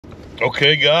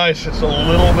Okay guys, it's a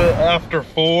little bit after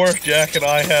 4. Jack and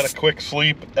I had a quick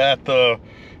sleep at the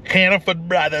Hannaford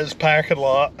Brothers parking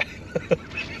lot.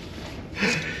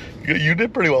 You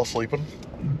did pretty well sleeping.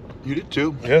 You did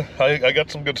too. Yeah, I got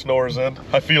some good snores in.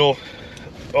 I feel,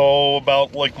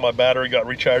 about like my battery got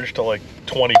recharged to like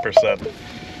 20%.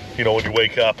 You know, when you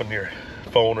wake up and your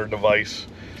phone or device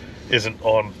isn't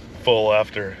on full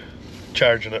after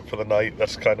charging it for the night.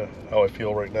 That's kind of how I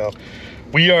feel right now.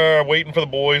 We are waiting for the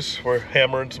boys. We're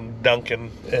hammering some Dunkin',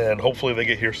 and hopefully they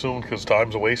get here soon because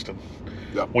time's a wasting.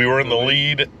 Yep. We were in the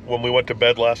lead when we went to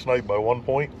bed last night by 1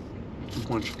 point. 2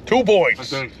 points. 2 points. I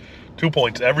think. 2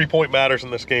 points. Every point matters in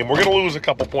this game. We're going to lose a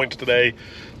couple points today.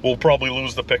 We'll probably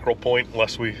lose the pickerel point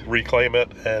unless we reclaim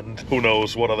it, and who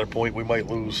knows what other point we might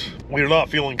lose. We're not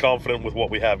feeling confident with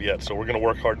what we have yet, so we're going to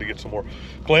work hard to get some more.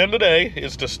 Plan today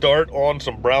is to start on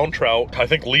some brown trout. I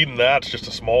think leading that's just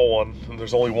a small one, and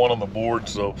there's only one on the board,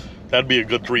 so that'd be a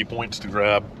good 3 points to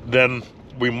grab. Then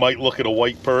we might look at a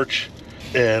white perch,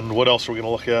 and what else are we going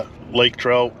to look at? Lake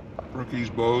trout.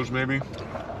 Rookies, bows, maybe.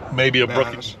 Maybe a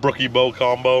brookie bow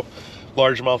combo,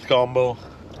 largemouth combo,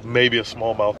 maybe a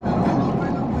smallmouth.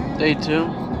 Day 2.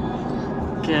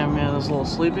 Cameraman is a little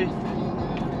sleepy.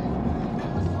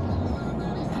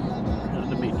 Got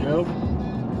to meet Joe.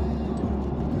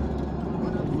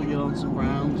 We get on some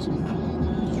browns and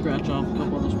scratch off a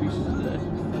couple other species today.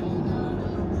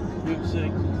 Good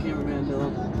sick, cameraman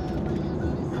Dylan.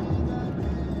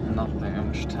 Nothing,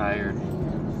 I'm just tired.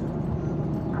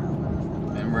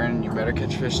 And Brandon, you better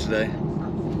catch fish today.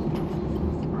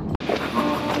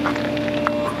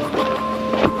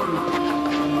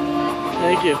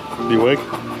 Thank you. You awake?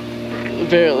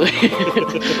 Barely.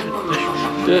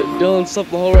 Dylan slept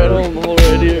the whole ride home, the whole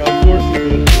ride here. I'm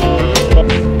forcing you.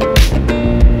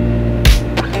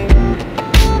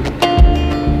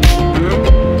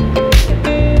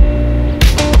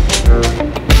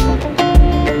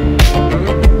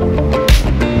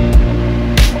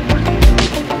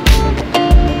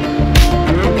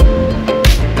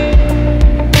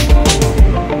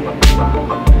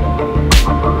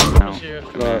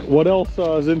 What else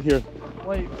is in here?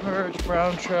 White perch,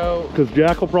 brown trout. Because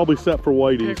Jack will probably set for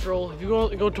whitey. Pickerel. If you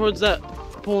go towards that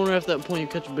pulling right off that point, you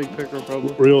catch a big pickerel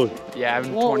probably. Really? Yeah,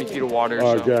 I'm 20 feet of water.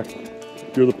 All right, Jack.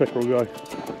 You're the pickerel guy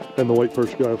and the white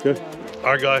perch guy, okay?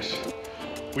 All right, guys.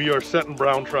 We are setting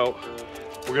brown trout.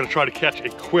 We're going to try to catch a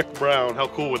quick brown. How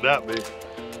cool would that be?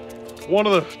 One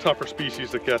of the tougher species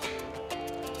to catch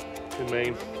in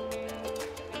Maine.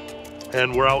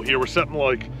 And we're out here. We're setting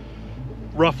like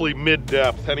roughly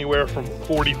mid-depth, anywhere from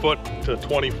 40 foot to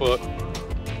 20 foot.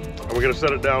 And we're gonna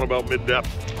set it down about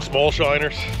mid-depth. Small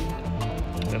shiners,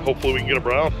 and hopefully we can get a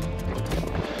brown.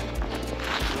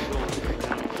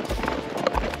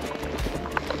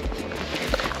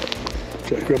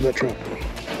 Jack, grab that trout.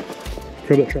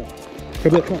 Grab that trout.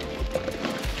 Grab that trout.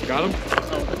 Got him?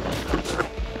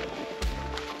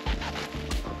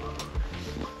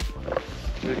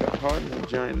 Big hard and a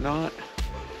giant knot.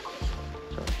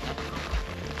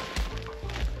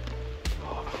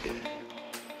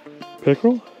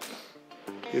 Pickerel?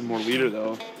 Get more leader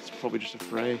though. It's probably just a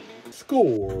fray.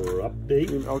 Score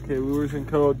update. Okay, lures and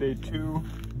code day 2,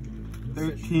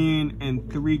 13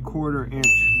 3/4 inch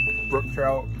brook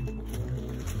trout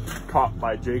caught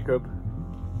by Jacob.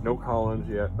 No Collins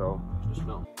yet though. Just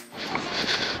no.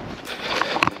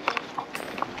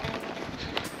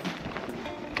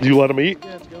 Do you let him eat?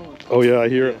 Yeah, it's going. Oh yeah, I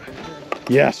hear it.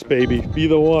 Yes, baby. Be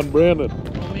the one, Brandon.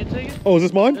 You want me to take it? Oh, is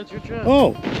this mine? That's your trap.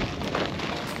 Oh.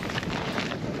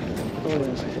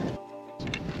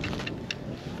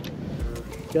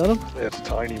 Got him? It's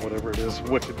tiny, whatever it is.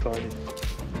 Wicked tiny.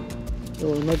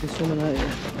 Oh, he might be swimming at you.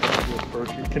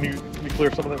 Can you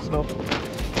clear some of that snow?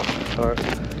 All right.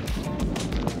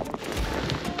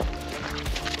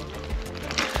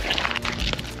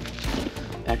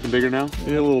 Acting bigger now?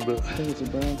 Yeah, a little bit. I think it's a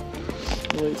brown.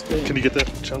 The way it's big. Can you get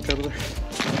that chunk out of there?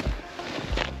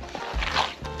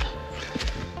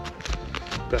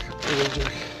 Back up there,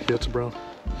 Jack. Yeah, it's a brown.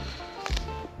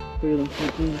 Look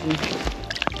at him.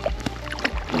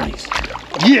 Nice.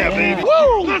 Yeah, baby.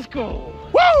 Woo! Let's go.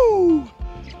 Woo!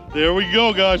 There we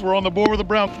go, guys. We're on the board with a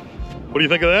brown. What do you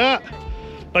think of that?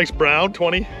 Nice brown.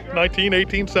 20, 19,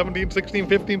 18, 17, 16,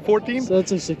 15, 14. So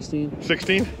that's a 16.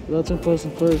 16? That's our first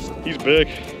and first. He's big.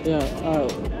 Yeah,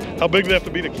 How big do they have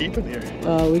to be to keep in here?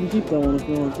 we can keep that one if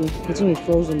you want to. It's gonna be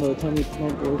frozen by the time you come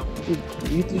on board.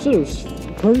 You said it was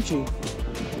perchy.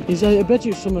 I bet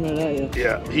you swimming right at you.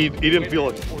 Yeah, he didn't feel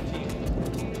it.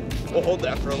 We'll hold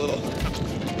that for a little.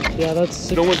 Yeah, that's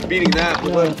 16. No one's beating that.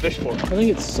 We'll let him fish for it. I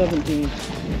think it's 17.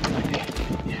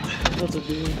 That's a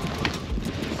big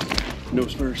one.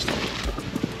 Nose first.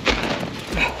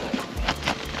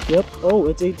 Yep. Oh,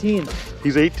 it's 18.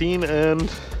 He's 18 and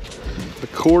a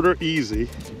quarter easy.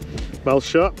 Mouth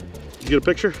shut. Did you get a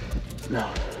picture?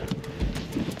 No.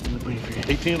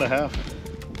 18 and a half.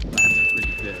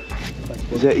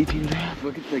 Is that 18 and a half?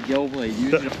 Look at the gill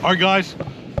blade. All right, guys,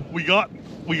 we got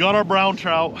our brown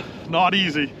trout. Not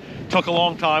easy. Took a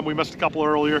long time. We missed a couple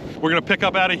earlier. We're gonna pick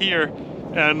up out of here,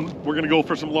 and we're gonna go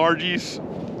for some largies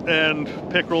and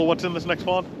pickerel. What's in this next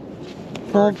pond?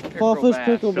 Fallfish,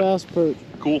 pickerel, bass, perch.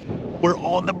 Cool. We're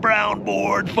on the brown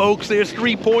board, folks. There's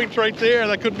 3 points right there.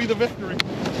 That could be the victory.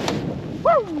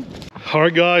 Woo! All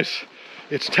right, guys,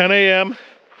 it's 10 a.m.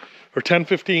 or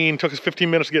 10:15. Took us 15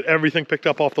 minutes to get everything picked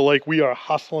up off the lake. We are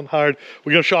hustling hard.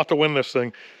 We got a shot to win this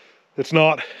thing. It's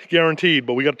not guaranteed,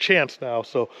 but we got a chance now.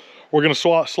 So we're gonna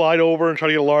slide over and try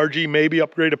to get a largie, maybe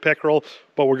upgrade a pickerel,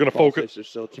 but we're gonna focus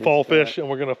fall fish, and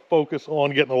we're gonna focus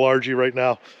on getting a largie right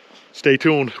now. Stay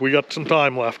tuned. We got some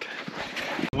time left.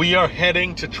 We are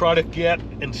heading to try to get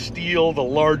and steal the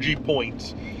largie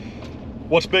points.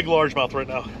 What's big largemouth right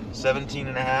now? 17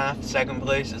 and a half. Second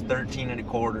place is 13 and a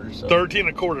quarter. So 13 and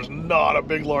a quarter is not a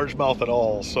big largemouth at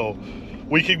all. So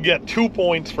we could get 2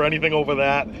 points for anything over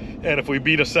that. And if we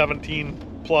beat a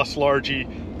 17 plus largie,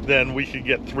 then we could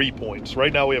get 3 points.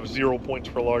 Right now we have 0 points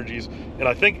for largies. And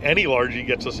I think any largie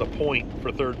gets us a point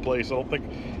for third place. I don't think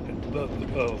the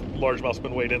largemouth's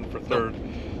been weighed in for third.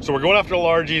 So we're going after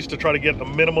largies to try to get a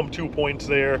minimum 2 points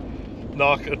there,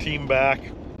 knock a team back.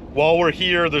 While we're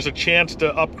here, there's a chance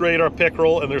to upgrade our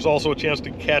pickerel, and there's also a chance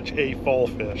to catch a fall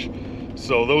fish.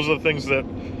 So those are the things that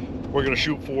we're gonna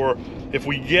shoot for. If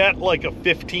we get like a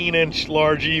 15-inch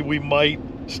largie, we might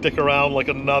stick around like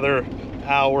another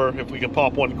hour if we can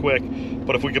pop one quick.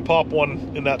 But if we can pop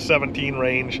one in that 17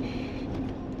 range,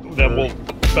 then we'll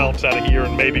bounce out of here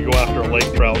and maybe go after a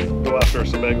lake trout, go after a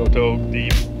Sebago toad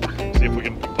deep, see if we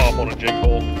can pop on a jig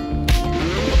hole.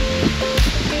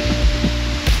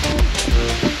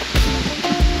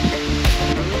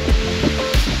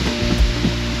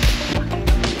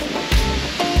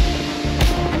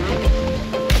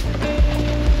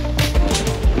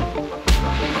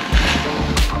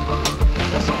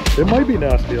 It might be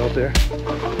nasty out there.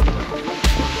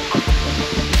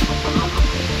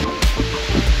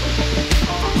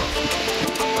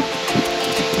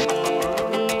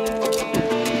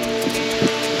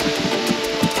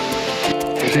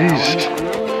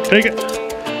 Jeez. Take it.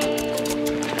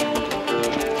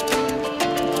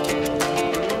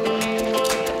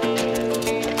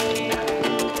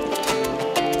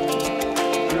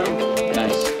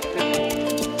 Nice.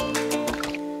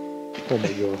 Oh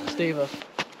my God. Stave us.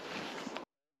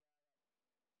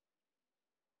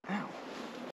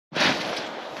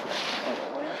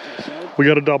 We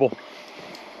got a double.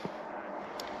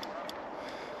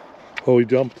 Oh, he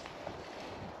jumped.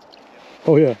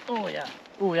 Oh yeah. Oh yeah.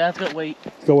 Oh yeah, it's got weight.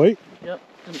 Go wait. Yep.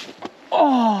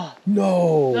 Oh!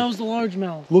 No. That was the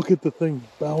largemouth. Look at the thing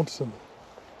bouncing.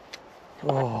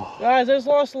 Oh. Guys, I just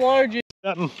lost the largie.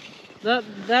 Nothing.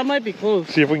 That might be close.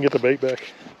 See if we can get the bait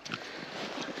back.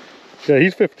 Yeah,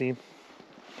 he's 15.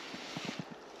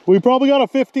 We probably got a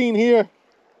 15 here.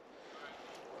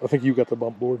 I think you got the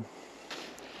bump board.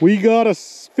 We got a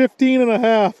 15 and a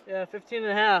half. Yeah, 15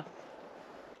 and a half.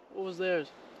 What was theirs?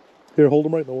 Here, hold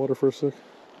him right in the water for a sec.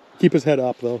 Keep his head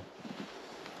up though.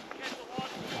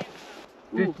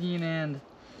 15 and...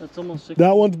 That's almost 6.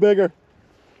 That one's bigger.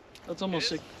 That's almost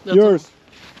 6. That's Yours.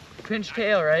 Pinch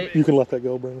tail, right? You can let that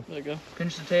go, Brandon. There you go.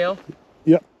 Pinch the tail.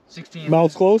 Yep. 16.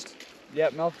 Mouth's closed.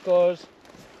 Yep, mouth closed.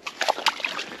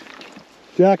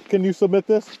 Jack, can you submit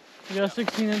this? You got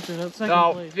 16 inches. That's second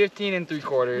No, place. 15 and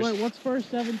 3/4. Wait, what's first?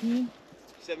 17?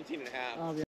 17 and a half.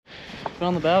 Oh, yeah.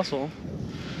 Found the bass hole.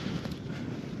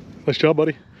 Nice job,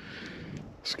 buddy.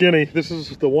 Skinny. This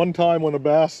is the one time when a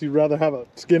bass, you'd rather have it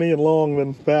skinny and long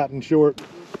than fat and short.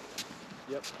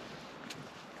 Yep.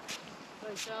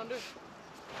 Nice sounder.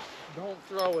 Don't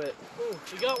throw it. Ooh,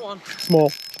 we got one.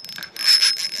 Small.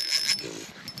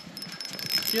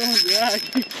 Kill him, Jack.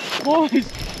 Boys,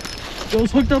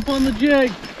 Joe's hooked up on the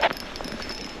jig.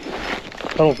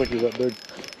 I don't think he's that big.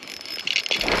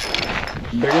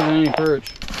 Bigger than any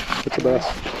perch. It's a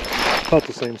bass. About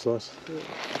the same size.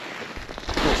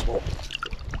 Real small.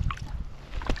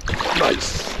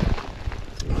 Nice.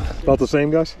 About the same,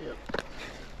 guys? Yep.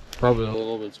 Probably a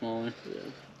little bit smaller. Yeah.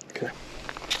 Okay.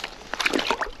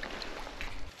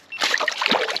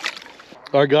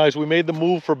 All right, guys, we made the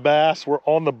move for bass. We're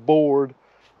on the board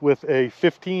with a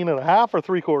 15 and a half or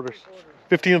 3/4.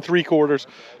 15 and 3/4.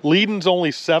 Leading's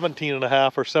only 17 and a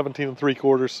half or 17 and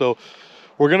 3/4. So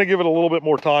we're gonna give it a little bit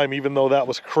more time, even though that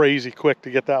was crazy quick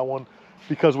to get that one,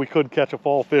 because we could catch a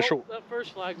fall fish. Oh, that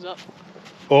first flag's up.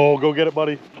 Oh, go get it,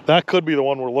 buddy. That could be the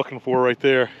one we're looking for right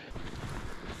there.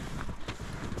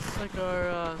 It's like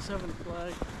our 7th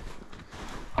flag.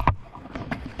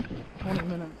 20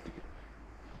 minutes.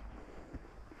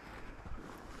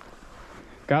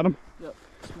 Got him? Yep,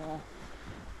 small.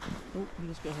 Oh, he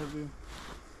just got heavier.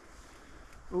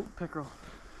 Oh, pickerel.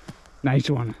 Nice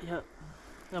one. Yep,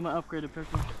 I'm an upgraded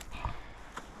pickerel.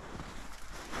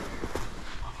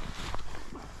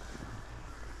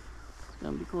 It's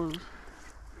gonna be close.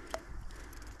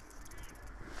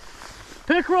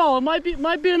 Pickerel, it might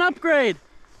be an upgrade.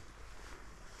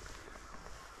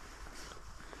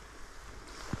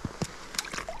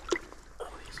 Oh,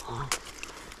 he's long.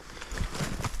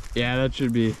 Yeah, that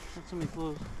should be. That's gonna be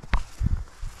close.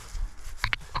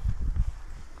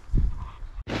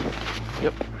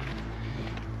 Yep.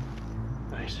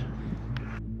 Nice.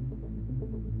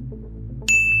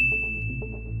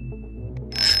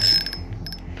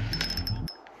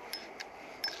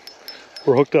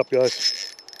 We're hooked up, guys.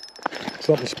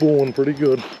 Something spooling pretty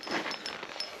good.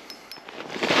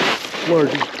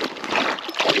 Large.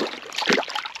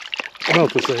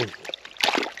 About the same.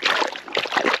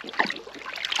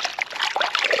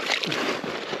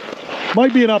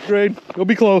 Might be an upgrade. It'll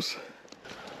be close.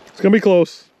 It's gonna be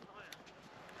close.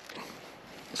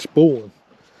 Spooling.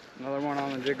 Another one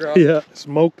on the jig rod? Yeah,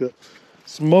 smoked it.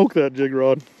 Smoked that jig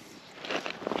rod.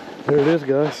 There it is,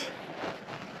 guys.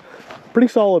 Pretty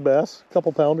solid bass.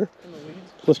 Couple pounder.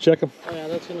 Let's check him. Oh yeah,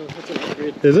 that's an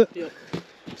upgrade. Is it? Yep.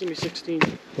 It's gonna be 16.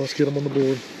 Let's get him on the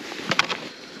board.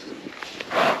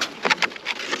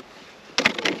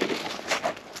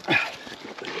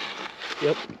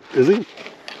 Yep. Is he?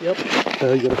 Yep.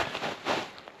 You got it.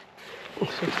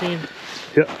 16.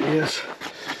 Yep, yes.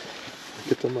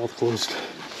 Get the mouth closed.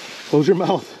 Close your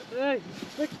mouth. Hey,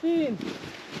 16.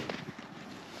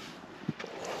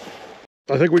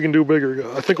 I think we can do bigger.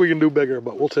 I think we can do bigger,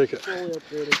 but we'll take it. Fully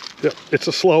upgraded. Yep, it's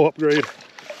a slow upgrade.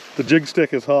 The jig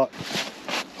stick is hot.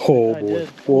 Oh I boy. did.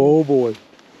 Oh boy.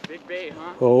 Big bait,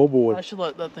 huh? Oh boy. I should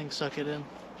let that thing suck it in.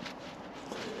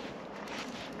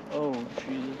 Oh,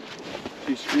 Jesus.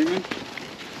 She's screaming?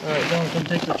 Alright, Dylan, come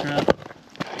take the trap.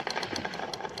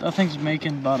 That thing's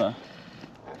making butter.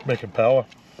 Making power.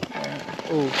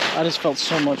 Oh, I just felt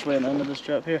so much weight on the end of this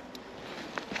trap. Here,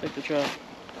 take the trap.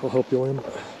 I'll help you land.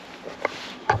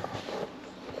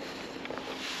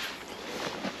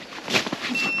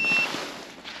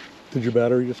 Did your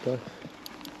battery just die?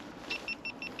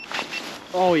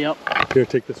 Oh, yep. Here,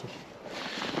 take this one.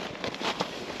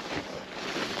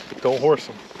 Don't horse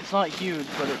them. It's not huge,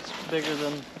 but it's bigger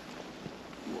than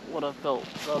what I felt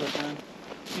the other time.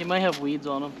 He might have weeds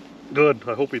on him. Good,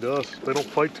 I hope he does. They don't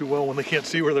fight too well when they can't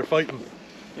see where they're fighting.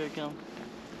 Here it comes.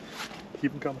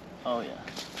 Keep them coming. Oh, yeah.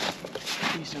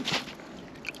 Decent.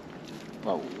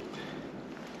 Oh,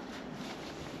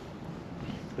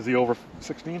 Is he over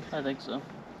 16? I think so.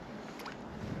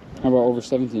 How about over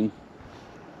 17?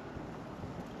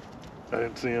 I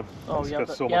didn't see him. Oh, He's yeah, got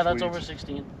so yeah, much that's weeds. over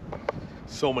 16.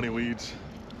 So many weeds.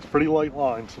 It's a pretty light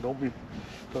line, so don't do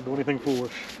anything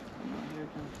foolish. Oh, here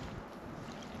it comes.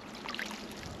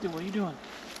 Dude, what are you doing?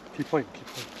 Keep playing, keep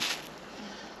playing.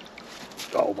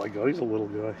 Oh my God, he's a little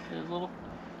guy. Here's a little.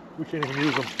 We can't even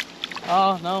use him.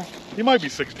 Oh, no. He might be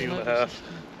 16 and a half.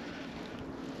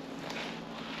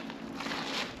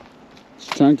 It's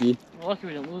chunky. We're lucky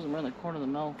we didn't lose him right in the corner of the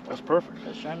mouth. That's perfect.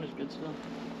 That shiner's good still.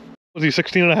 Was he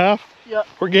 16 and a half? Yeah.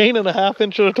 We're gaining a ½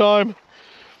 inch at a time.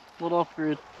 Little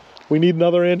upgrade. We need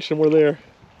another inch and we're there.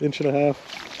 Inch and a half.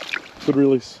 Good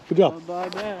release. Good job. Bye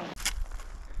bye.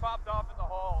 Popped off in the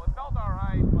hole. It felt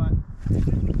alright, but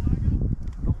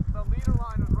the leader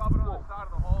line was rubbing on the side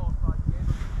of the hole, so I gave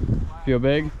him the flag. Feel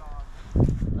big?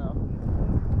 No.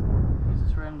 He's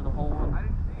just ran into the hole. I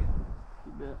didn't see it.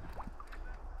 You bet.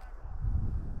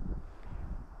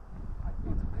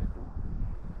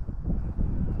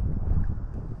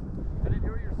 I didn't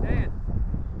hear what you're saying.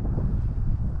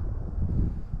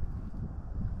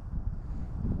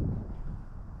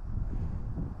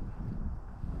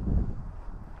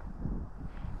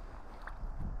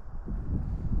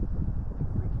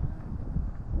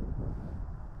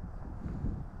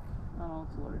 Oh,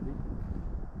 it's large.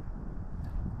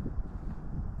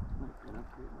 Might be an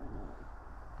upgrade right now.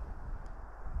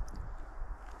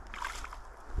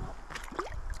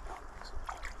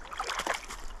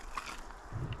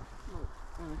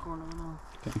 Oh, in the corner of the mouth.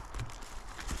 Okay.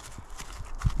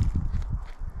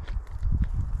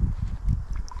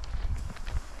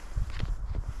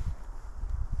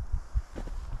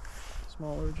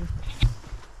 Small urger.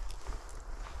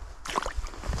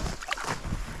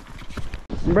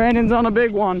 Brandon's on a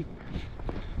big one.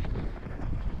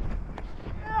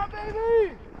 Yeah,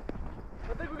 baby!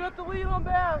 I think got the lead on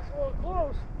bass. Well,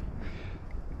 close.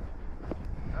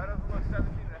 That doesn't look 17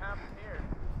 and a half in here.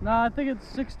 Nah, I think it's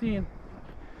 16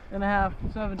 and a half,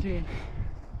 17.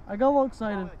 I got a little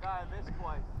excited. The guy in this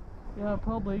place. Yeah,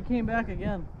 probably. He came back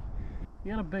again.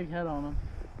 He had a big head on him.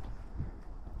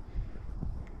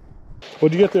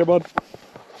 What'd you get there, bud?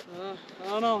 I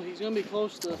don't know. He's gonna be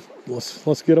close to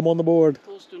Let's get him on the board.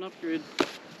 close to an upgrade.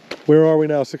 Where are we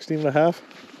now? 16 and a half?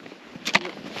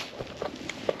 Yep.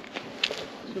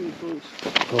 It's gonna be close.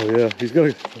 Oh yeah, he's got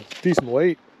a decent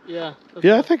weight. Yeah.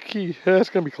 Yeah, I think it's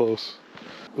gonna be close.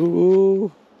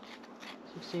 Ooh.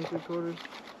 16 3/4.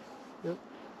 Yep.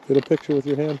 Get a picture with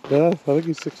your hand. Yeah, I think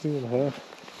he's 16 and a half.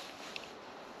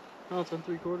 No, it's on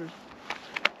 3/4.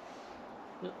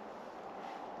 Yep.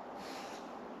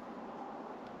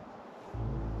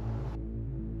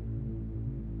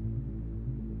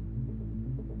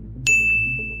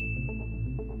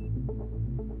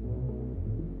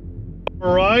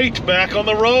 All right, back on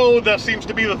the road. That seems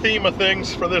to be the theme of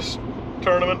things for this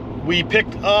tournament. We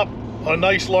picked up a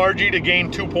nice largie to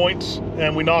gain 2 points,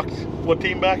 and we knocked what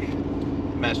team back?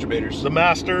 Masturbators. The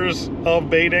Masters of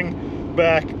Baiting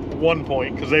back 1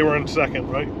 point, because they were in second,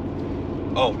 right?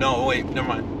 Oh, no, wait, never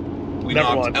mind. We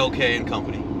Never knocked mind. LK and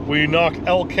company. We knocked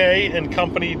LK and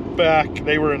company back.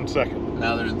 They were in second.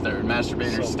 Now they're in third.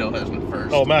 Masturbators still has in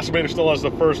first. Oh, Masturbator still has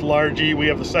the first largie. We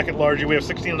have the second largie. We have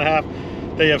 16 and a half.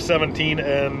 They have 17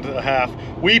 and a half.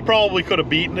 We probably could have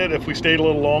beaten it if we stayed a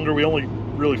little longer. We only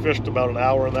really fished about an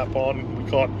hour in that pond. We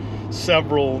caught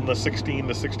several in the 16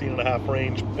 to 16 and a half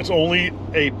range. It's only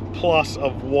a plus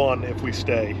of 1 if we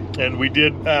stay. And we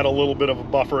did add a little bit of a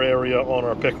buffer area on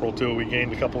our pickerel too. We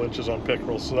gained a couple inches on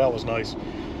pickerel, so that was nice.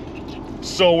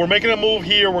 So we're making a move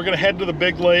here. We're gonna head to the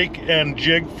big lake and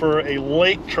jig for a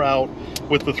lake trout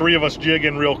with the 3 of us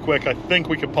jigging real quick. I think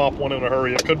we could pop one in a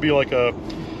hurry. It could be like a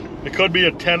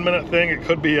 10-minute thing. It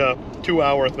could be a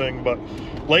 2-hour thing, but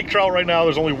lake trout right now,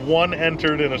 there's only 1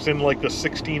 entered and it's in like the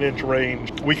 16-inch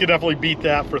range. We could definitely beat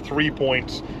that for 3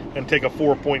 points and take a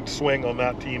 4-point swing on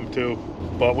that team too.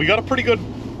 But we got a pretty good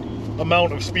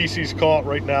amount of species caught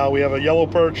right now. We have a yellow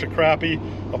perch, a crappie,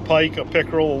 a pike, a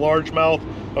pickerel, a largemouth,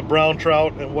 a brown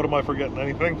trout, and what am I forgetting?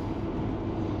 Anything?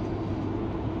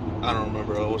 I don't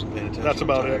remember. I wasn't paying attention. That's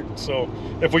about it. So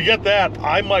if we get that,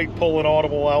 I might pull an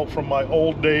audible out from my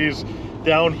old days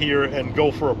down here and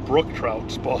go for a brook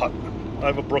trout spot. I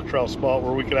have a brook trout spot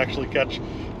where we could actually catch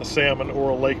a salmon or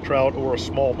a lake trout or a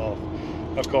smallmouth.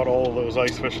 I've caught all of those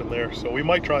ice fish in there, so we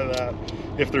might try that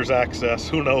if there's access.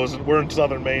 Who knows? We're in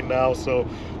southern Maine now, so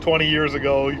 20 years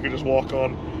ago you could just walk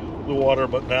on the water,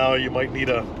 but now you might need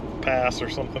a pass or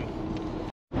something.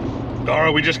 All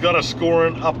right, we just got a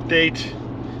scoring update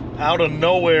out of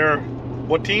nowhere.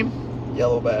 What team?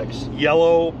 Yellowbacks.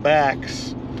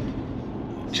 Yellowbacks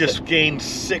just gained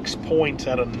 6 points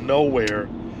out of nowhere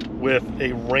with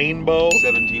a rainbow.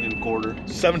 17 and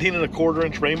a quarter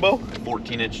inch rainbow.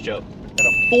 14-inch chub. And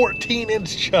a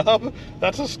 14-inch chub.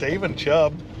 That's a staving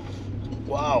chub.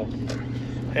 Wow.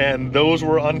 And those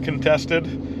were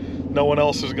uncontested. No one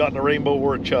else has gotten a rainbow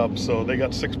or a chub, so they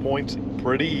got 6 points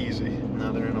pretty easy.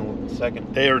 Now they're in a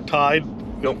second. They are tied.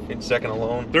 Nope, in second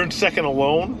alone. They're in second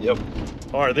alone? Yep.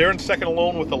 All right, they're in second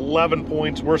alone with 11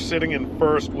 points. We're sitting in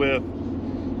first with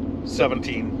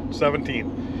 17.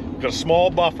 We've got a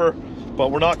small buffer, but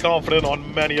we're not confident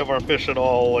on many of our fish at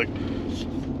all. Like,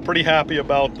 pretty happy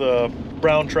about the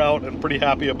brown trout and pretty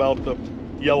happy about the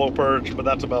yellow perch, but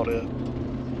that's about it.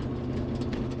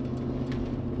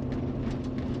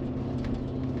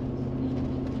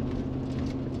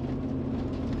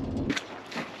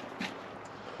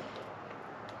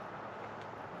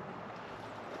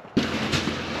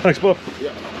 Thanks, Bob.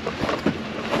 Yeah.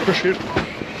 Appreciate it.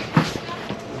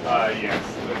 Yes.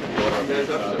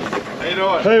 How you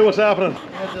doing? Hey, what's happening?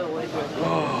 I did a lake right now.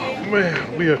 Oh,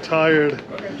 man, we are tired.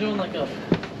 We're doing like a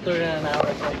 30 an hour.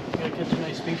 I think. We're gonna catch a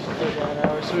nice species 30 an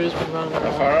hour. So we just been running around.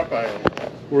 How far up are you?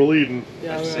 We're leading.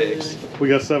 Yeah, we're 6. leading. We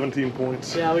got 17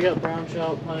 points. Yeah, we got brown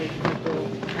trout, pike, pickerel,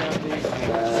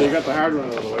 crappie. So you got the hard one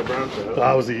out of the way, brown trout.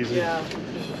 That was easy. Yeah.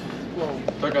 Well,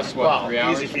 Took us what, 3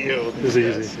 hours? Easy for you. It was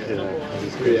easy. Yeah.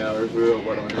 3 hours. We were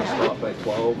what on your spot by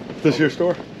 12. This your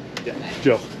store? Yeah.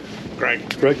 Joe.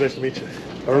 Greg. Greg, nice to meet you.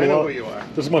 I heard I a know lot. who you are.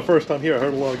 This is my first time here. I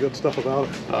heard a lot of good stuff about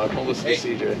it. Don't listen to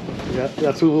CJ. Yeah,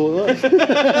 that's who it was.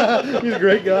 He's a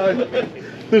great guy.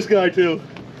 This guy too.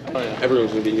 Oh yeah.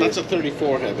 Everyone's gonna be here. That's a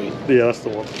 34 heavy. Yeah, that's the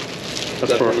one. That's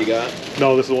That's what you perfect. got?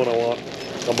 No, this is the one I want.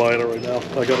 I'm buying it right now.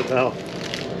 I got it now.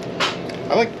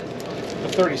 I like the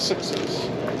 36s.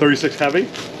 36 heavy?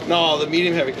 No, the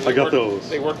medium heavy. 'Cause I they got work- those.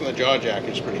 They work in the jaw jacket.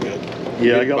 It's pretty good.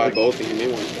 Yeah, You I got buy like, both and give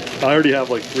me one. I already have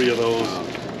like 3 of those.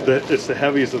 It's the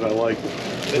heavies that I like.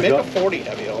 They make a 40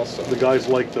 heavy also. The guys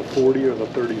like the 40 or the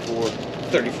 34?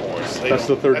 34s. That's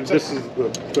the 30. This is the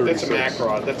 36. That's a mac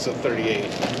rod. That's a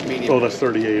 38. Medium. Oh, that's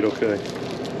 38. Okay.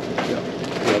 Yeah.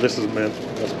 Yeah, this is mint.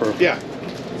 That's perfect. Yeah.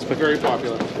 It's been very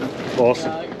popular.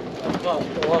 Awesome. I've caught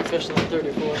a lot of fish on the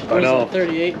 34. I know.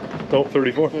 38. No,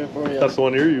 34. 34, yeah. That's the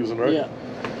one you're using, right? Yeah.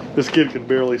 This kid can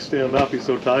barely stand up. He's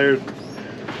so tired.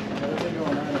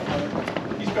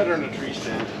 He's better in a tree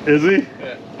stand. Is he?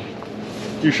 Yeah.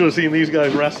 You should have seen these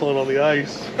guys wrestling on the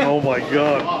ice. Oh my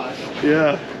God.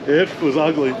 Yeah, it was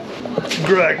ugly.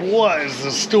 Greg, what is the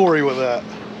story with that?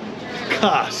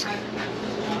 Cusk.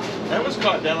 That was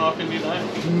caught down off Indian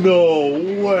Island. No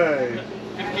way.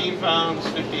 15 pounds,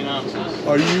 15 ounces.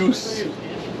 Are you?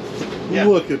 Yeah.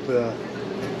 Look at that.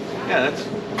 Yeah, that's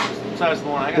the size of the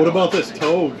one I got. What about this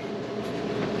toad?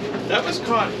 That was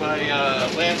caught by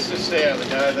Lance Cistea, the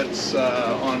guy that's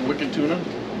on Wicked Tuna.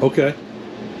 Okay.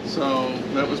 So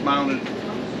that was mounted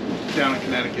down in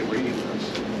Connecticut where he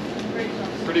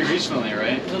lives. Pretty recently,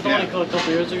 right? Is that the one I caught a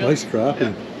couple years ago? Nice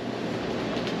crappie.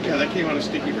 Yeah, that came out of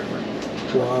Sticky River.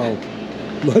 Wow.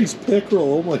 Nice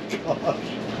pickerel. Oh my gosh.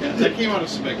 Yeah, that came out of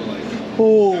Smegma Lake.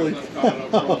 Holy That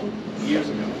was caught cow. years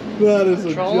ago. That is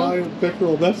a Trolling? giant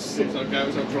pickerel. That's So a guy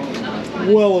was up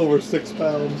trolling. well over 6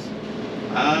 pounds.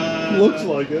 Looks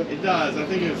like it. It does. I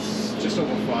think it's just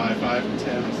over 5 and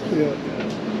 10. Or something Yeah. like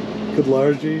that. Good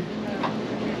largy.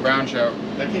 Brown trout.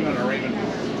 That came out of Raymond.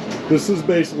 This is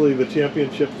basically the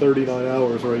championship 39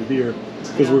 hours right here.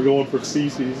 Because we're going for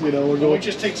species, you know. We're Well, we going.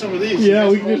 just take some of these. Yeah,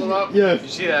 You we guys can roll just. it up. Yeah. You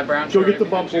see that brown Go trout get the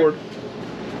right bump behind board.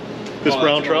 This Oh,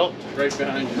 brown that's trout? right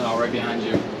behind you. you? No, right behind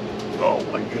you. Oh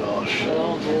my gosh. That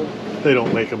one's old. They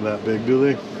don't make them that big, do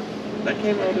they? That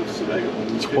came out of Sebago.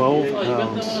 12 Oh, you got that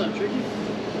pounds. one on Tricky?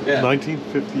 Yeah.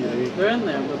 1958. They're in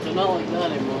there, but they're not like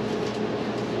that anymore.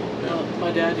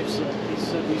 My dad used to, he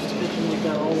said we used to fish them like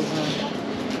that all the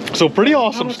time. So pretty How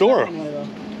awesome much store. That one weigh, though?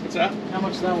 What's that? How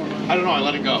much that one weigh? I don't know. I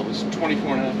let it go. It was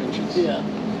 24 and a half inches. Yeah.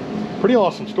 Pretty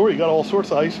awesome store. You got all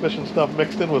sorts of ice fishing stuff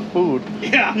mixed in with food.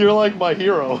 Yeah. You're like my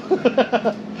hero. We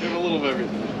have a little of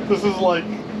everything. This is like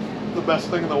the best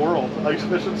thing in the world. Ice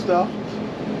fishing stuff,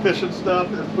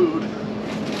 and food.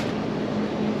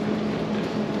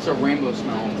 It's a rainbow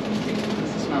smell.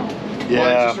 It's the smell. Well, it's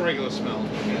Yeah. just a regular smell.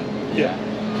 Yeah.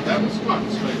 That was caught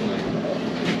in Sebago Lake.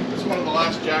 It's one of the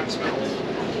last jack smells.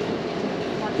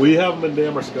 We have them in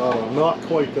Damascata. Not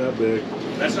quite that big.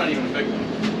 That's not even a big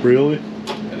one. Really?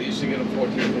 And they used to get them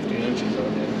 14 or 15 inches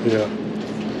out here.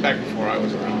 Yeah. Back before I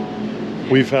was around.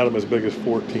 We've had them as big as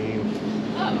 14.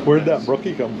 Where'd that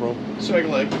brookie come from? Sebago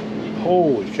Lake.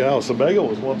 Holy cow. Sebago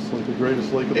was once like the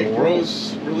greatest lake in the It world.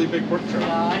 grows really big brook trout.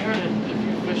 Yeah, I heard it. If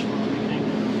you fish one, you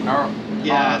think.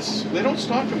 Yeah, they don't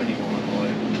stock them anymore in the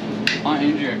lake. On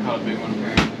injury, I caught a big one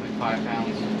apparently, like 5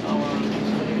 pounds. Oh, well,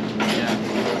 Yeah.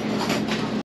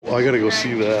 Well, I gotta go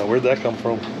see that. Where'd that come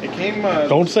from? It came.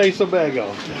 Don't say Sebago.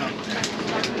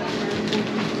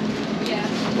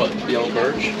 What, the old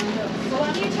birch?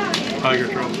 Tiger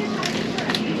trout.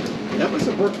 That was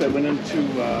a brook that went into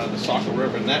the Saco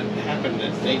River, and that happened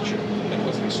in nature. That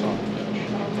wasn't a stock fish.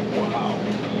 Wow.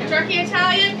 Turkey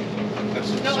Italian?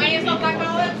 That's No onions, no black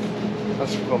olives?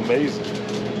 That's amazing.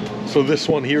 So this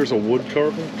one here is a wood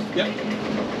carving? Yep.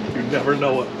 You never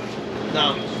know it.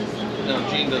 No,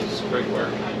 Gene does great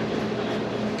work.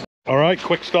 All right,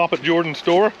 quick stop at Jordan's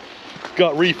store.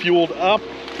 Got refueled up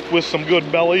with some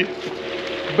good belly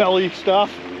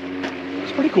stuff.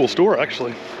 It's a pretty cool store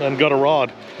actually. And got a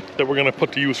rod that we're gonna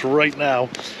put to use right now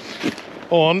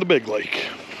on the big lake.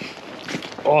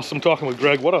 Awesome talking with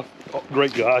Greg. What a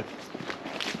great guy.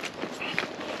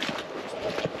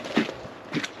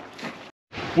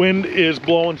 Wind is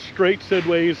blowing straight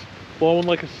sideways, blowing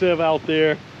like a sieve out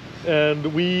there,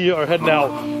 and we are heading out.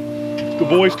 The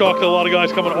boys talked to a lot of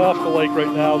guys coming off the lake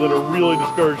right now that are really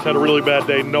discouraged, had a really bad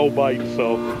day, no bites.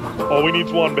 So all we need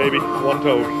is one, baby, one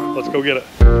toad. Let's go get it.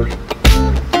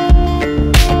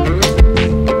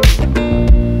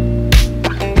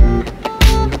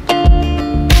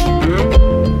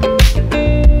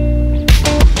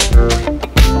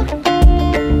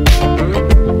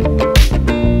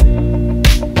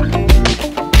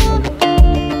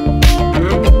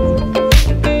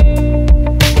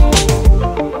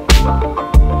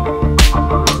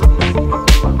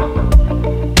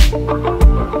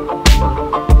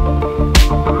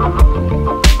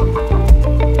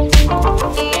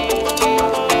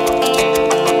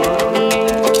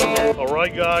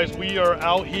 We are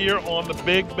out here on the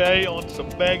big bay on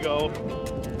Sebago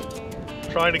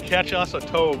trying to catch us a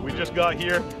toad. We just got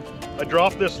here. I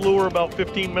dropped this lure about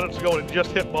 15 minutes ago and it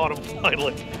just hit bottom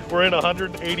finally. We're in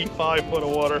 185 foot of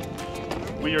water.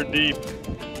 We are deep.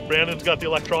 Brandon's got the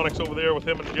electronics over there with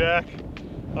him and Jack.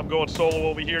 I'm going solo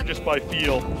over here just by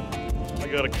feel. I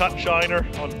got a cut shiner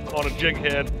on a jig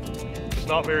head. It's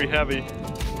not very heavy.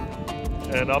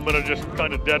 And I'm gonna just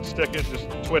kind of dead stick it, just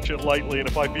twitch it lightly, and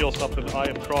if I feel something, I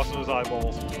am crossing his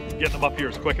eyeballs, getting him up here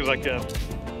as quick as I can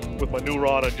with my new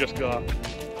rod I just got.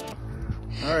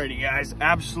 Alrighty guys,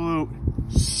 absolute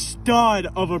stud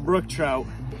of a brook trout.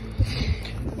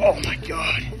 Oh my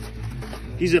God,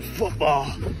 he's a football.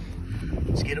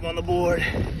 Let's get him on the board.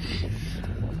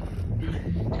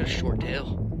 Got a short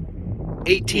tail.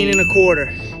 18 and a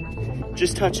quarter.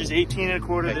 Just touches 18 and a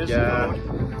quarter this road.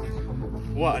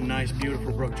 What a nice,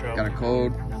 beautiful brook trout. Got a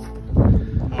code.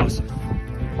 Awesome.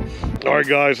 All right,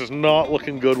 guys, it's not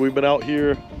looking good. We've been out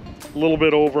here a little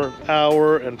bit over an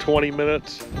hour and 20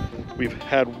 minutes. We've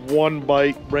had one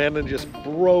bite. Brandon just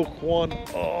broke one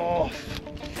off.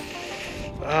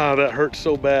 Ah, that hurt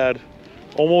so bad.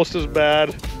 Almost as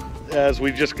bad as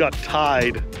we just got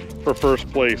tied for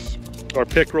first place. Our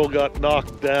pickerel got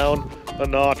knocked down a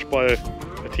notch by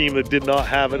a team that did not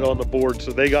have it on the board.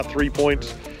 So they got 3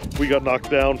 points. We got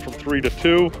knocked down from 3 to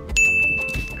 2.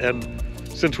 And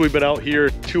since we've been out here,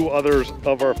 2 others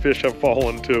of our fish have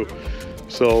fallen too.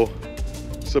 So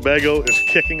Sebago is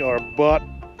kicking our butt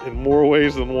in more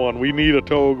ways than one. We need a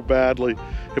togue badly.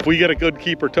 If we get a good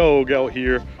keeper togue out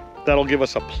here, that'll give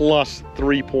us a plus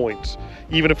 3 points.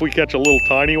 Even if we catch a little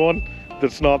tiny one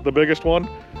that's not the biggest one,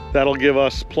 that'll give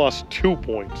us plus 2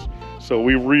 points. So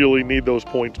we really need those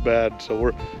points bad.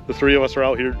 So the 3 of us are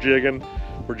out here jigging.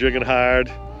 We're jigging hard.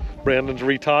 Brandon's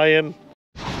retying.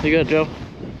 You got Joe?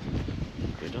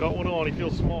 Got one on, he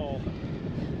feels small.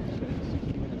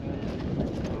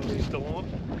 Is he still on?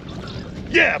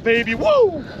 Yeah, baby,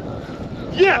 woo!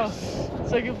 Yes!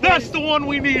 Second place. That's the one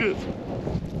we needed.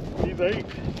 He's 8.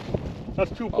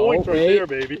 That's 2 points right there,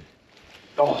 baby.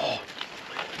 Oh.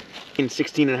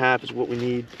 16 and a half is what we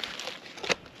need.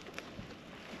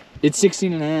 It's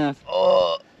 16 and a half.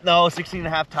 Oh, no, 16 and a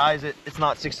half ties it. It's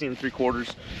not 16 and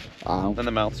 3/4. Wow. Then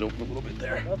the mouth's open a little bit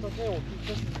there. That's okay, we'll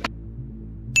keep fishing.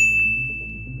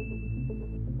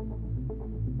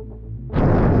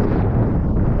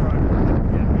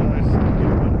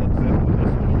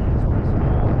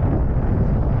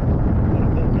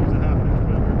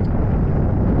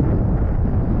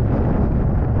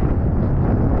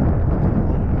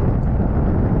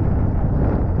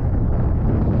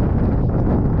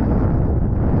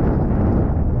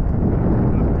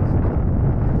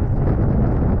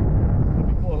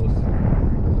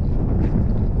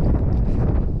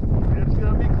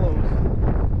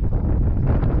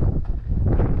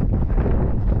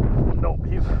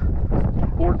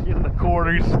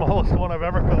 He's the smallest one I've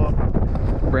ever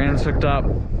caught. Brandon's hooked up.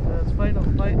 It's fight.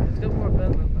 It's got more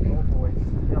bend than the old boy.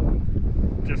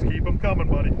 Yep. Just keep them coming,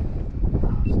 buddy.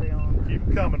 Stay on. Keep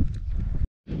them coming.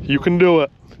 You can do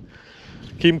it.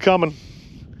 Keep them coming.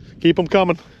 Keep them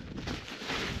coming.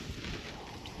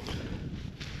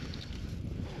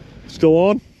 Still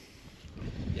on?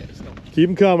 Yeah, it's still on. Keep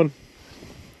them coming.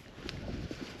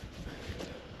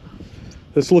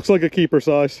 This looks like a keeper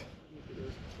size.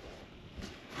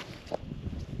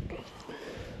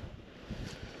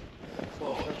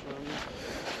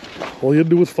 All you had to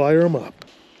do was fire him up.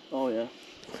 Oh yeah.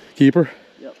 Keeper?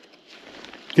 Yep.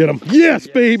 Get him. Yes,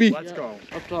 baby. Let's go.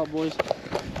 Up top, boys.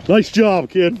 Nice job,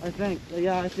 kid. I think.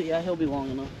 Yeah, he'll be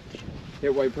long enough.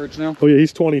 Hit white perch now? Oh yeah,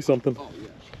 he's 20 something. Oh, yeah.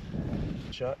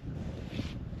 Shot.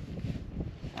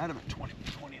 Out of a 20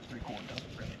 and 3/4 doesn't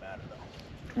really matter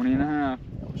though. 20 and a half.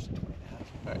 No, it's 20 and a half.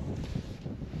 All right.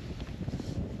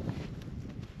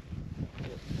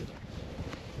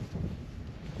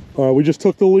 All right, we just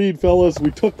took the lead, fellas.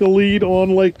 We took the lead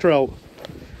on lake trout.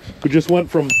 We just went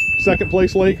from second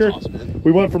place Laker. Awesome,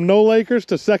 We went from no Lakers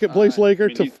to second place Laker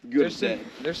to. Good day.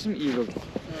 There's some eagles.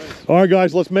 All right,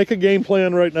 guys, let's make a game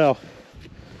plan right now.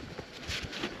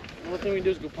 The only thing we do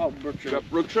is go pop brook trout. Got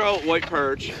brook trout, white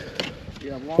perch.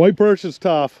 Yeah, long. White perch is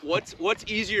tough. What's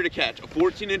easier to catch? A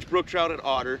 14-inch brook trout at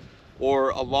Otter or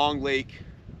a long lake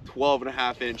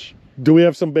 12.5-inch? Do we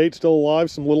have some bait still alive?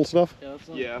 Some little stuff? Yeah, that's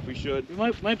not, Yeah, we should.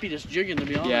 we might be just jigging, to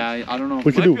be honest. Yeah, I don't know. We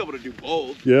Might could be do. able to do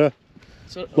both. Yeah.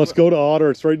 So, Let's go to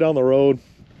Otter. It's right down the road.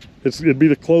 It'd be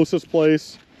the closest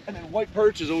place. And then white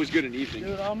perch is always good in evening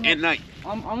Dude, I'm and night.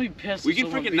 I'm gonna be pissed. We if can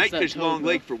someone freaking beats night that fish toad, Long bro.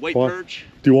 Lake for white What? perch.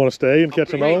 Do you want to stay and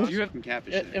catch Hey, another? you can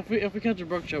catfish there. If we catch a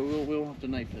brook trout, we'll have to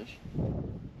night fish.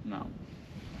 No.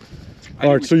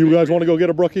 All right, so you guys want to go get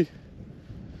a brookie?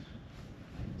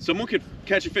 Someone could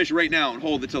catch a fish right now and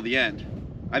hold it till the end.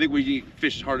 I think we need to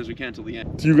fish as hard as we can till the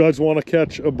end. Do you guys want to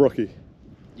catch a brookie?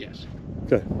 Yes.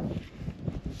 Okay.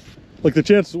 Like the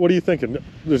chances, what are you thinking?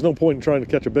 There's no point in trying to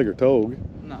catch a bigger togue.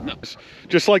 No.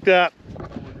 Just like that,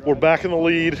 we're back in the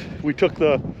lead. We took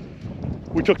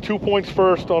 2 points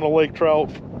first on a lake trout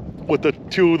with the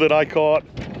 2 that I caught.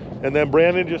 And then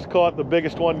Brandon just caught the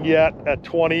biggest one yet at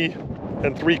 20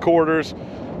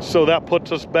 3/4. So that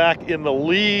puts us back in the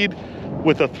lead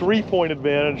with a 3-point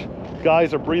advantage.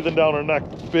 Guys are breathing down our neck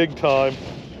big time.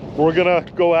 We're gonna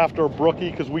go after a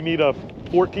brookie because we need a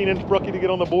 14-inch brookie to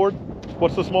get on the board.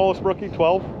 What's the smallest brookie?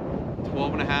 12?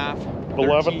 12 and a half.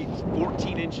 11?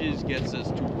 14 inches gets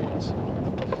us 2 points.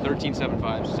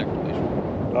 13.75 second place.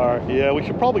 All right, yeah, we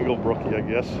should probably go brookie, I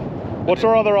guess. What's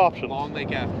our other option? Long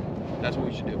lake after. That's what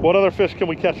we should do. What other fish can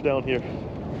we catch down here?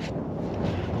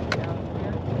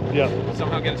 Yeah.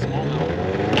 Somehow get a smallmouth.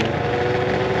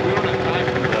 We don't have time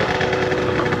for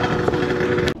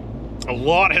that. A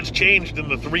lot has changed in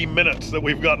the 3 minutes that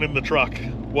we've gotten in the truck.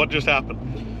 What just happened?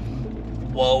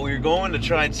 Well, we were going to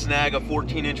try and snag a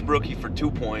 14-inch brookie for 2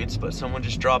 points, but someone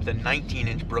just dropped a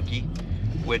 19-inch brookie,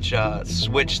 which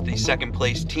switched the second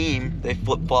place team. They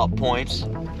flip-flopped points.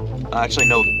 Actually,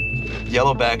 no,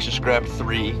 Yellowbacks just grabbed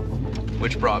 3,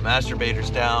 which brought Masturbators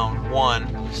down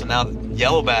 1. So now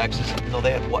Yellowbacks, though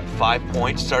they had, what, 5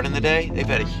 points starting the day? They've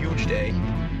had a huge day.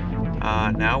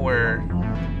 Now we're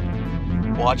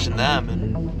watching them,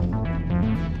 and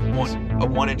a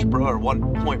 1-inch bro or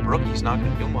 1-point brookie's not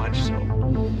going to do much, so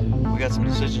we got some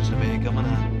decisions to make. I'm going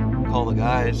to call the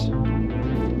guys, see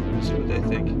what they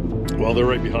think. Well, they're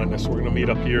right behind us. We're going to meet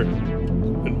up here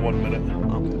in 1 minute.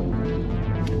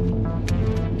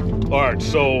 Okay. All right,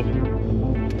 so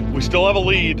we still have a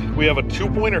lead. We have a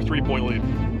 2-point or 3-point lead?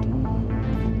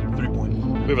 3-point.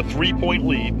 We have a 3-point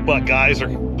lead, but guys,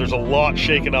 there's a lot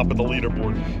shaken up at the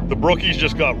leaderboard. The brookies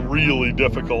just got really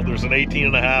difficult. There's an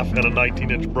 18.5 and a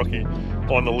 19-inch brookie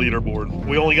on the leaderboard.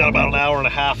 We only got about an hour and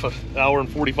a half, an hour and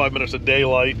 45 minutes of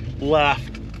daylight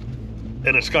left.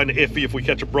 And it's kind of iffy if we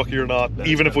catch a brookie or not.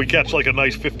 Even if we catch like a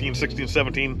nice 15, 16,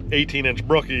 17, 18-inch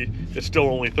brookie, it's still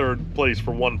only 3rd place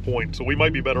for 1 point. So we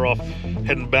might be better off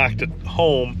heading back to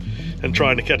home and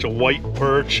trying to catch a white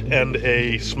perch and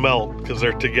a smelt because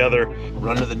they're together.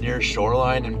 Run to the nearest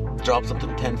shoreline and drop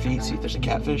something 10 feet, see if there's a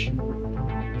catfish.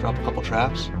 Drop a couple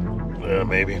traps. Yeah,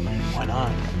 maybe. Why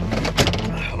not?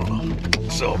 I don't know.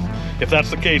 So if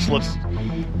that's the case,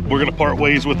 we're gonna part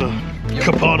ways with the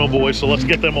Capano boys, so let's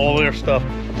get them all their stuff.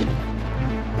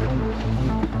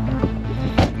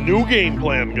 New game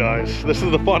plan, guys. This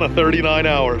is the fun of 39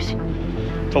 hours.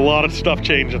 It's a lot of stuff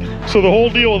changing. So the whole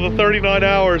deal with the 39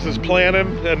 hours is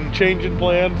planning and changing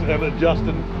plans and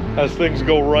adjusting as things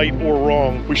go right or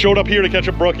wrong. We showed up here to catch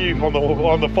a brookie on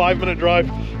the 5-minute drive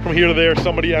from here to there.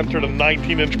 Somebody entered a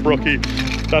 19-inch brookie.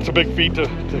 That's a big feat to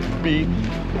beat,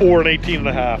 or an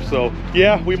 18.5. So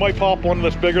yeah, we might pop one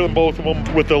that's bigger than both of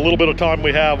them. With the little bit of time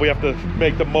we have to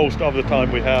make the most of the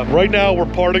time we have. Right now we're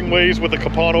parting ways with the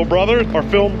Capano brothers. Our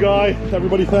film guy,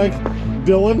 everybody thanks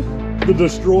Dylan, the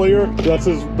Destroyer. That's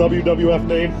his WWF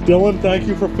name. Dylan, thank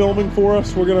you for filming for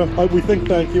us. We think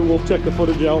thank you. We'll check the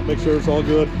footage out, make sure it's all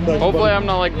good. Thanks, Hopefully buddy. I'm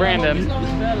not like Brandon.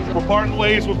 We're parting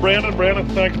ways with Brandon. Brandon,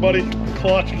 thanks, buddy.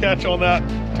 Clutch catch on that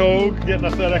toad, getting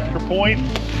us that extra point.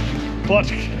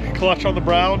 Clutch on the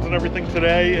browns and everything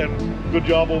today, and good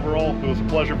job overall. It was a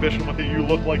pleasure fishing with you. You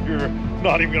look like you're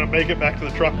not even gonna make it back to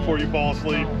the truck before you fall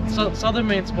asleep. So, southern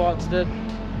Maine spots did.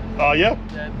 Yep.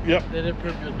 Yep. They did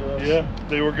pretty good to us. Yeah,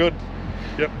 they were good.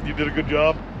 Yep, you did a good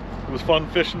job. It was fun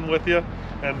fishing with you,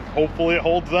 and hopefully it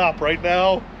holds up. Right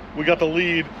now, we got the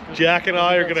lead. Jack and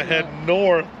I are gonna head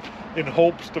north in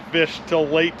hopes to fish till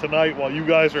late tonight while you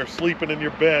guys are sleeping in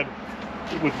your bed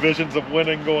with visions of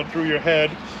winning going through your head.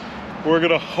 We're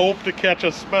gonna hope to catch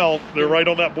a smelt. They're right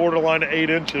on that borderline of 8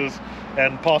 inches,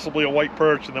 and possibly a white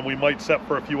perch, and then we might set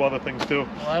for a few other things too.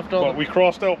 Well, but we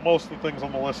crossed out most of the things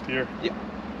on the list here. Yep.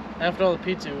 After all the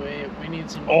pizza we ate, we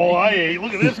need some. Oh, I ate.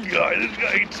 Look at this guy. This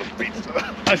guy ate some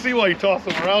pizza. I see why you toss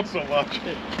them around so much.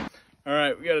 All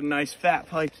right, we got a nice fat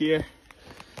pike here.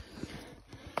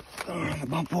 On the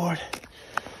bump board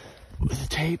with the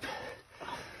tape.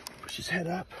 Push his head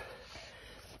up.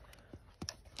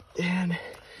 And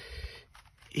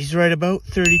he's right about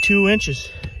 32 inches.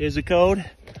 Here's the code.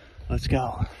 Let's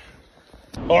go.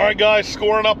 All right, guys,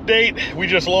 scoring update. We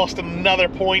just lost another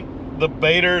point. The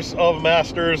baiters of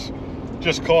Masters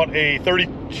just caught a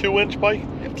 32-inch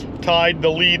pike. Tied the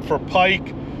lead for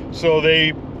pike. So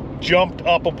they jumped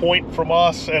up a point from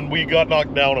us, and we got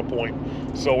knocked down a point.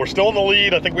 So we're still in the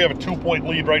lead. I think we have a 2-point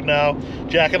lead right now.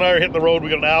 Jack and I are hitting the road. We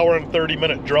got an hour and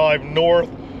 30-minute drive north,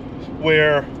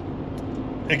 where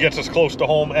it gets us close to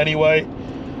home anyway,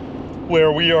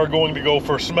 where we are going to go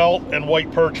for smelt and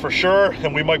white perch for sure,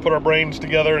 and we might put our brains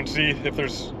together and see if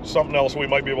there's something else we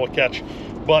might be able to catch.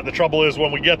 But the trouble is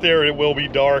when we get there, it will be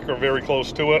dark or very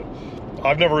close to it.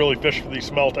 I've never really fished for these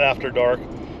smelt after dark.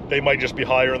 They might just be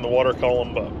higher in the water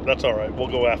column, but that's all right. We'll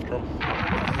go after them.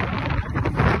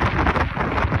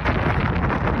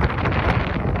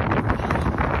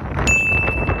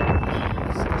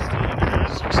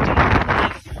 16.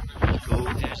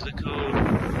 There's the code.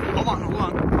 Hold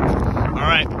on. All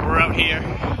right, we're out here.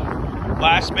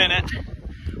 Last minute,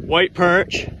 white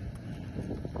perch.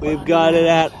 We've got it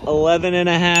at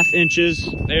 11.5 inches.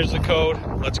 There's the code.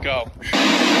 Let's go.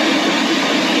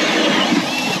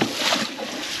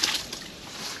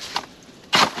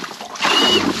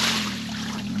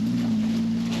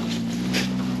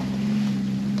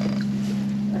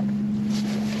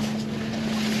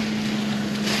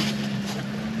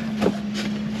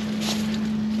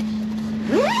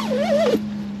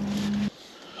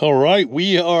 All right,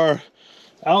 we are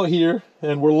out here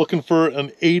and we're looking for an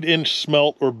 8-inch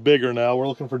smelt or bigger now. We're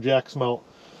looking for jack smelt.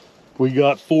 We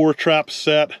got 4 traps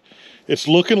set. It's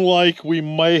looking like we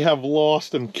may have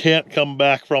lost and can't come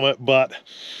back from it, but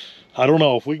I don't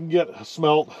know. If we can get a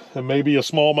smelt and maybe a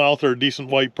smallmouth or a decent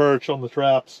white perch on the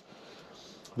traps,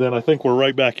 then I think we're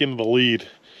right back into the lead.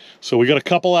 So we got a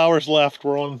couple hours left.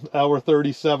 We're on hour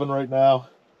 37 right now,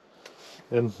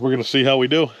 and we're gonna see how we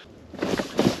do.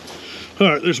 All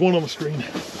right, there's one on the screen.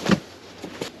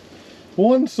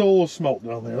 One solo smelt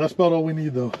down there. That's about all we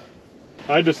need though.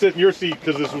 I had to sit in your seat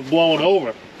because this was blowing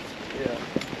over. Yeah.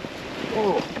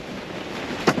 Oh.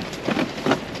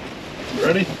 You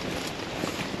ready?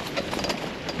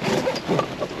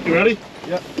 You ready?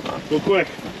 Yep. Go quick.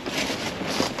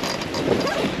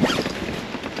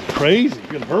 Crazy.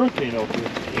 Good hurricane out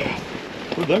there. Yeah.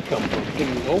 Where'd that come from?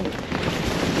 Getting over.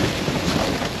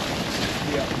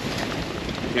 Yeah.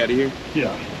 You out of here?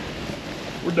 Yeah.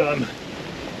 We're done.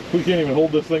 We can't even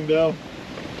hold this thing down.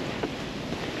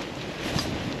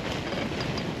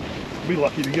 We'll be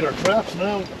lucky to get our traps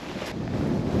now.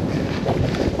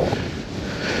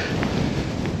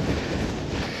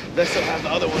 They still have the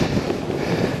other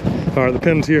one. All right, the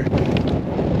pin's here.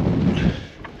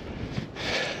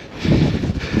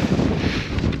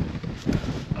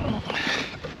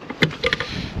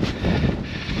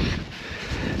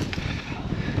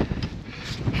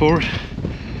 Forward.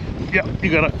 Yeah, you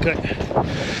got it. Okay.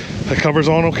 That cover's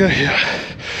on, okay? Yeah.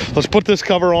 Let's put this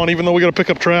cover on, even though we got to pick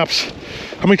up traps.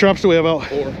 How many traps do we have out?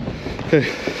 4.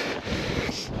 Okay.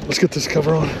 Let's get this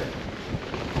cover on.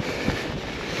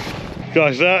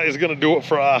 Guys, that is going to do it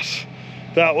for us.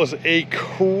 That was a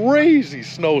crazy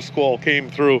snow squall came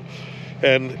through.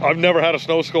 And I've never had a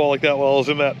snow squall like that while I was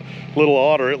in that little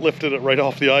otter. It lifted it right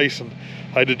off the ice, and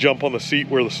I had to jump on the seat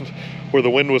where the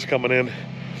wind was coming in.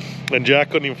 And Jack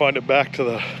couldn't even find it back to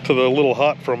the little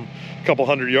hut from a couple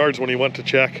hundred yards when he went to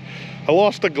check. I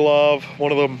lost a glove,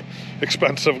 one of them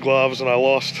expensive gloves, and I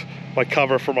lost my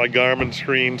cover for my Garmin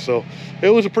screen. So it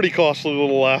was a pretty costly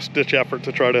little last ditch effort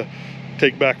to try to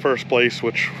take back first place,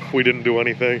 which we didn't do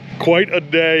anything. Quite a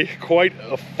day, quite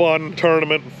a fun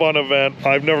tournament, fun event.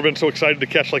 I've never been so excited to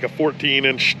catch like a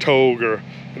 14-inch togue or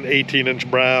an 18-inch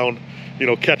brown. You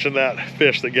know, catching that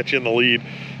fish that gets you in the lead.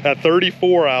 At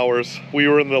 34 hours, we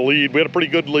were in the lead. We had a pretty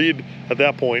good lead at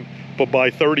that point, but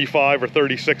by 35 or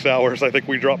 36 hours, I think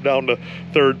we dropped down to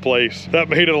 3rd place. That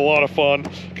made it a lot of fun.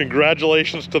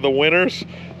 Congratulations to the winners.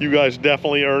 You guys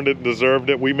definitely earned it and deserved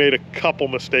it. We made a couple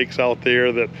mistakes out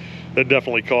there that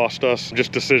definitely cost us,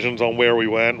 just decisions on where we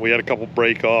went. We had a couple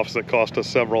break-offs that cost us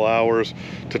several hours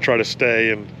to try to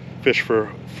stay and fish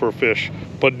for fish.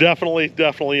 But definitely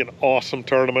an awesome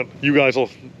tournament. You guys will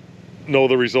know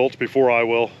the results before I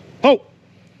will. Ho!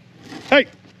 Hey!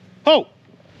 Ho!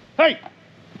 Hey!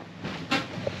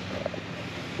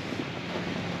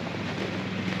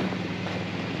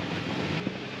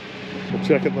 We'll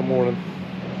check it in the morning.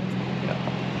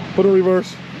 Put in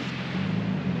reverse.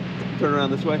 Turn around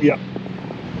this way? Yeah.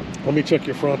 Let me check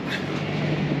your front.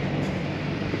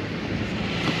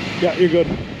 Yeah, you're good.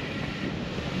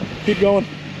 Keep going.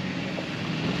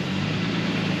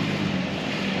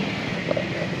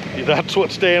 That's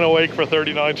what staying awake for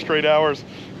 39 straight hours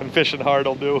and fishing hard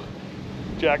will do.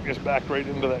 Jack just backed right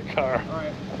into that car. All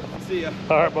right, see ya.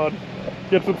 All right, bud.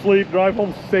 Get some sleep, drive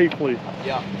home safely.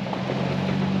 Yeah.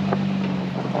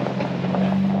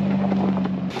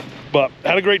 But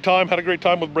had a great time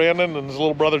with Brandon and his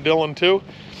little brother Dylan too,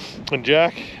 and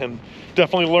Jack, and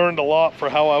definitely learned a lot for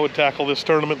how I would tackle this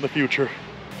tournament in the future.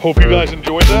 Hope you guys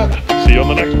enjoyed that. See you on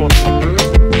the next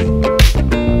one.